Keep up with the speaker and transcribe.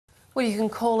Well, you can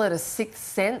call it a sixth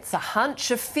sense, a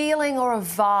hunch, a feeling or a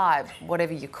vibe,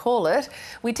 whatever you call it.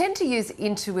 We tend to use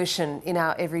intuition in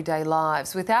our everyday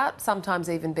lives without sometimes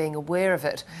even being aware of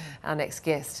it. Our next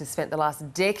guest has spent the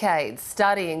last decade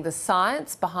studying the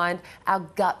science behind our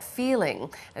gut feeling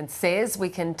and says we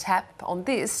can tap on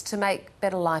this to make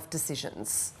better life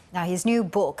decisions. Now, his new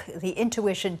book, The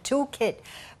Intuition Toolkit,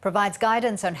 provides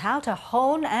guidance on how to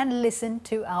hone and listen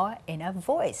to our inner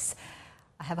voice.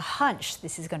 I have a hunch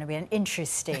this is going to be an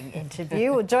interesting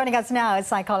interview. Joining us now is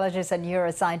psychologist and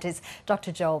neuroscientist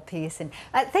Dr. Joel Pearson.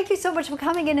 Thank you so much for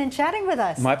coming in and chatting with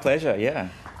us. My pleasure, yeah.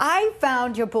 I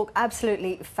found your book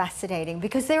absolutely fascinating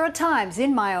because there are times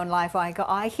in my own life where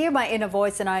I hear my inner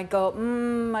voice and I go,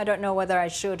 I don't know whether I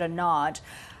should or not.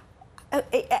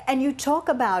 And you talk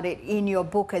about it in your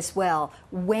book as well,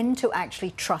 when to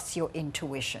actually trust your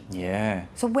intuition. Yeah.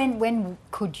 So when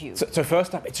could you? So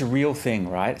first up, it's a real thing,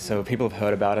 right? So people have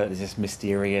heard about it as this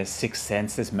mysterious sixth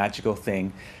sense, this magical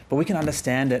thing. But we can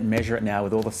understand it and measure it now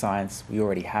with all the science we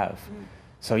already have.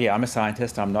 So yeah, I'm a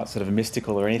scientist. I'm not sort of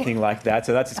mystical or anything like that.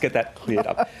 So let's just get that cleared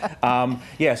up.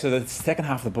 Yeah, so the second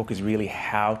half of the book is really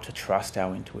how to trust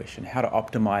our intuition, how to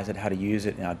optimize it, how to use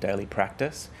it in our daily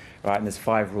practice, right? And there's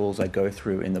 5 rules I go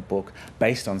through in the book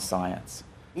based on science.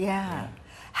 Yeah.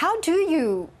 How do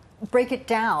you break it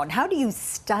down? How do you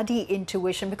study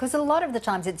intuition? Because a lot of the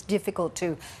times it's difficult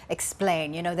to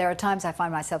explain. You know, there are times I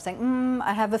find myself saying,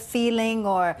 I have a feeling,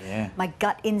 or my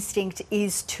gut instinct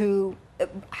is to...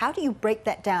 How do you break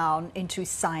that down into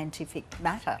scientific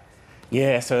matter?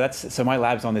 Yeah, so my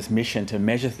lab's on this mission to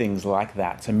measure things like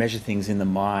that, to measure things in the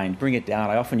mind, bring it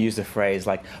down. I often use the phrase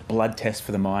like blood test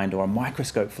for the mind or a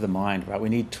microscope for the mind, right? We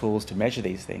need tools to measure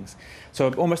these things.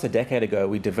 So almost a decade ago,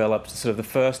 we developed sort of the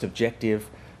first objective,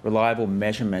 reliable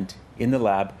measurement in the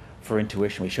lab for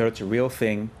intuition. We showed it's a real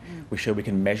thing. We showed we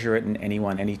can measure it in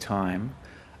anyone, anytime.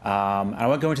 And I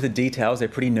won't go into the details, they're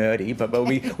pretty nerdy, but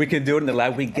we can do it in the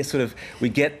lab. We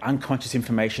get unconscious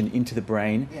information into the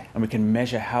brain, and we can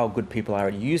measure how good people are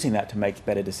at using that to make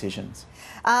better decisions.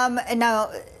 And now,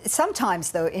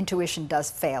 sometimes though, intuition does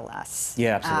fail us.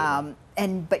 Yeah,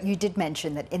 absolutely. But you did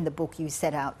mention that in the book you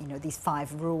set out, these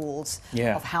 5 rules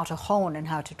of how to hone and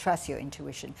how to trust your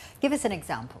intuition. Give us an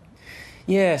example.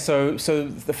 Yeah, so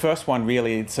the first one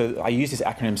really, so I use this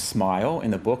acronym SMILE in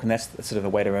the book, and that's sort of a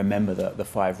way to remember the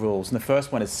 5 rules. And the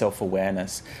first one is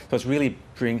self-awareness. So it's really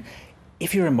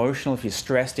if you're emotional, if you're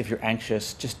stressed, if you're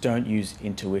anxious, just don't use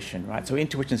intuition, right? So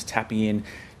intuition is tapping in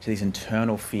to these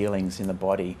internal feelings in the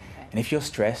body. And if you're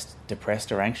stressed,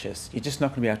 depressed, or anxious, you're just not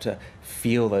going to be able to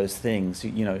feel those things.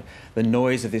 The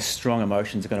noise of this strong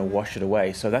emotions are going to wash it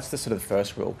away. So that's the sort of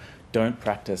first rule. Don't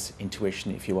practice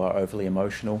intuition if you are overly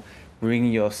emotional.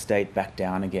 Bring your state back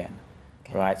down again,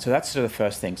 right? So that's sort of the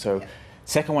first thing. So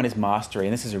second one is mastery,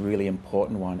 and this is a really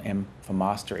important one, M for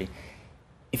mastery.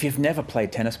 If you've never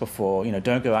played tennis before,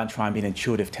 don't go out and try and be an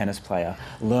intuitive tennis player.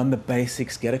 Learn the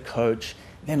basics, get a coach,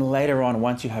 then later on,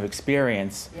 once you have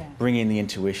experience, bring in the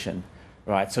intuition,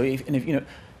 right? So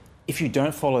if you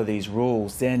don't follow these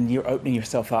rules, then you're opening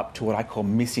yourself up to what I call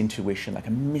misintuition, like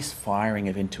a misfiring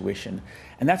of intuition.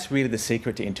 And that's really the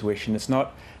secret to intuition. It's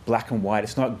not black and white,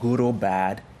 it's not good or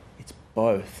bad, it's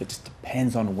both. It just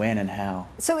depends on when and how.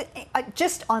 So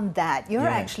just on that, you're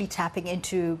actually tapping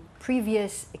into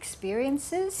previous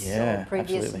experiences or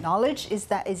previous knowledge. Is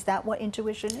that what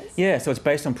intuition is? Yeah, so it's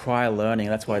based on prior learning.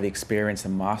 That's why the experience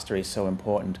and mastery is so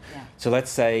important. So let's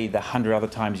say the 100 other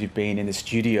times you've been in the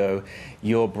studio,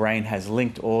 your brain has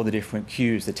linked all the different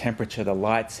cues, the temperature, the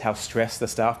lights, how stressed the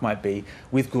staff might be,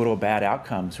 with good or bad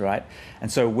outcomes, right?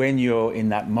 And so when you're in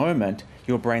that moment,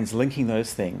 your brain's linking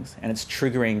those things and it's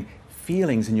triggering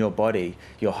feelings in your body.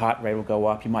 Your heart rate will go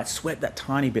up, you might sweat that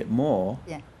tiny bit more.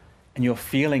 And you're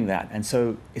feeling that. And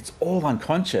so it's all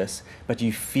unconscious, but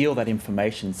you feel that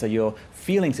information. So your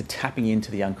feelings are tapping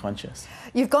into the unconscious.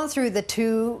 You've gone through the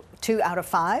two out of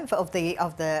 5 of the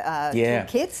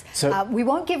toolkits. So we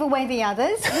won't give away the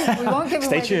others. We won't give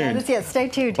away the others. Yeah, stay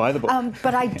tuned. Buy the book.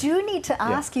 But I do need to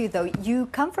ask you though, you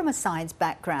come from a science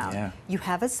background. You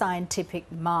have a scientific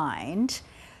mind.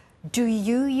 Do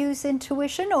you use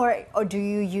intuition or do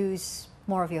you use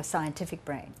more of your scientific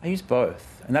brain? I use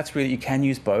both, and that's really, you can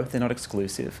use both, they're not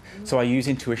exclusive. So I use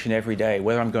intuition every day,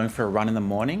 whether I'm going for a run in the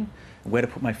morning, where to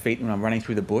put my feet when I'm running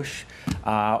through the bush,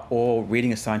 or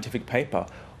reading a scientific paper,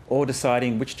 or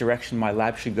deciding which direction my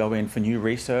lab should go in for new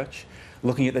research,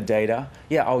 looking at the data.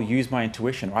 Yeah, I'll use my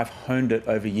intuition. I've honed it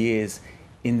over years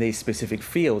in these specific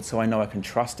fields, so I know I can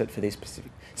trust it for these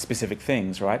specific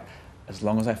things, right? As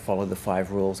long as I follow the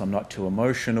 5 rules, I'm not too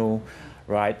emotional,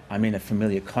 right? I'm in a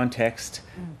familiar context.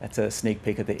 That's a sneak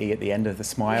peek at the E at the end of the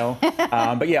smile.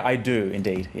 But yeah, I do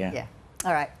indeed, Yeah.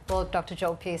 All right. Well, Dr.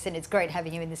 Joel Pearson, it's great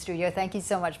having you in the studio. Thank you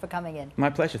so much for coming in. My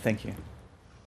pleasure, thank you.